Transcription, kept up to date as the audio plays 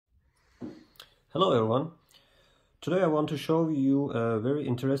Hello everyone. Today I want to show you a very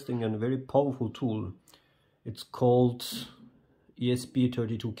interesting and very powerful tool. It's called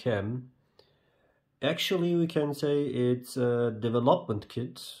ESP32-Cam. Actually, we can say it's a development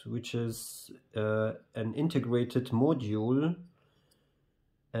kit, which is an integrated module,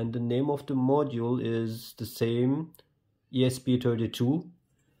 and the name of the module is the same, ESP32.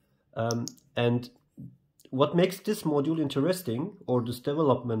 And what makes this module interesting, or this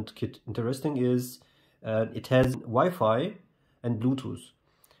development kit interesting, is it has Wi-Fi and Bluetooth.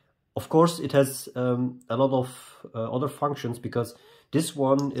 Of course, it has a lot of other functions, because this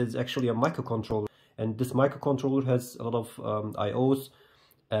one is actually a microcontroller, and this microcontroller has a lot of I/Os,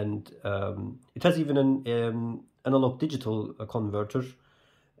 and it has even an analog digital converter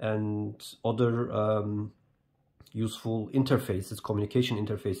and other useful interfaces, communication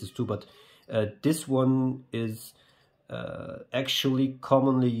interfaces too. But this one is actually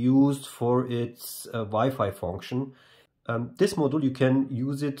commonly used for its Wi-Fi function. This module, you can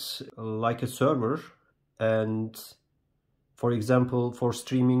use it like a server, and for example for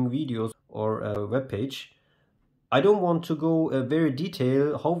streaming videos or a web page. I don't want to go very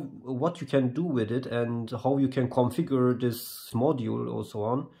detail what you can do with it and how you can configure this module or so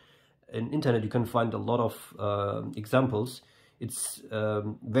on. In internet you can find a lot of examples. It's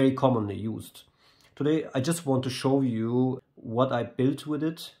very commonly used. Today I just want to show you what I built with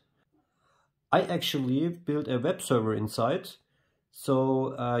it. I actually built a web server inside,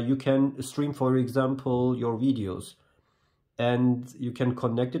 so you can stream, for example, your videos, and you can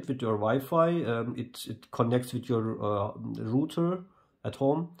connect it with your Wi-Fi. It connects with your router at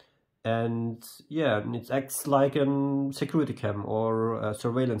home, and yeah, it acts like a security cam or a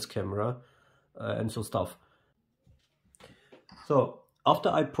surveillance camera and so stuff. So after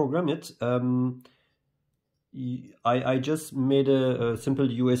I program it, I just made a simple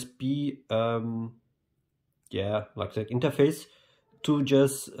USB like the interface to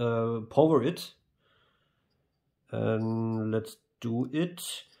just power it. And let's do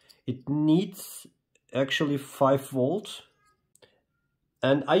it. It needs actually 5 volt,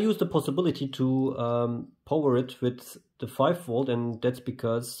 and I use the possibility to power it with the 5 volt, and that's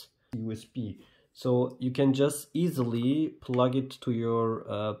because USB. So you can just easily plug it to your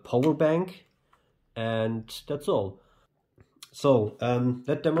power bank, and that's all. So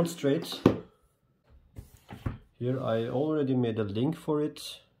let's demonstrate. Here I already made a link for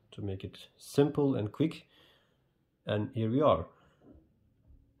it to make it simple and quick, and here we are.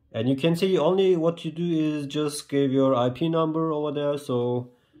 And you can see only what you do is just give your IP number over there,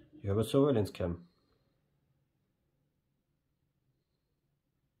 so you have a surveillance cam.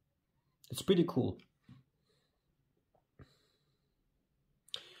 It's pretty cool.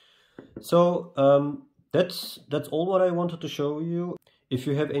 So that's all what I wanted to show you. If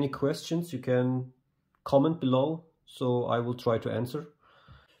you have any questions, you can comment below, so I will try to answer.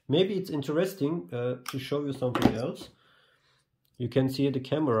 Maybe it's interesting to show you something else. You can see the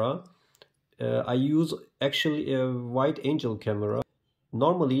camera. I use actually a wide angle camera.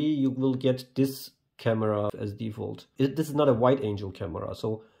 Normally you will get this camera as default. This is not a wide angle camera.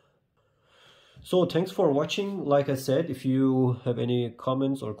 So thanks for watching. Like I said, if you have any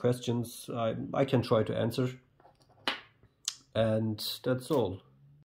comments or questions, I can try to answer. And that's all.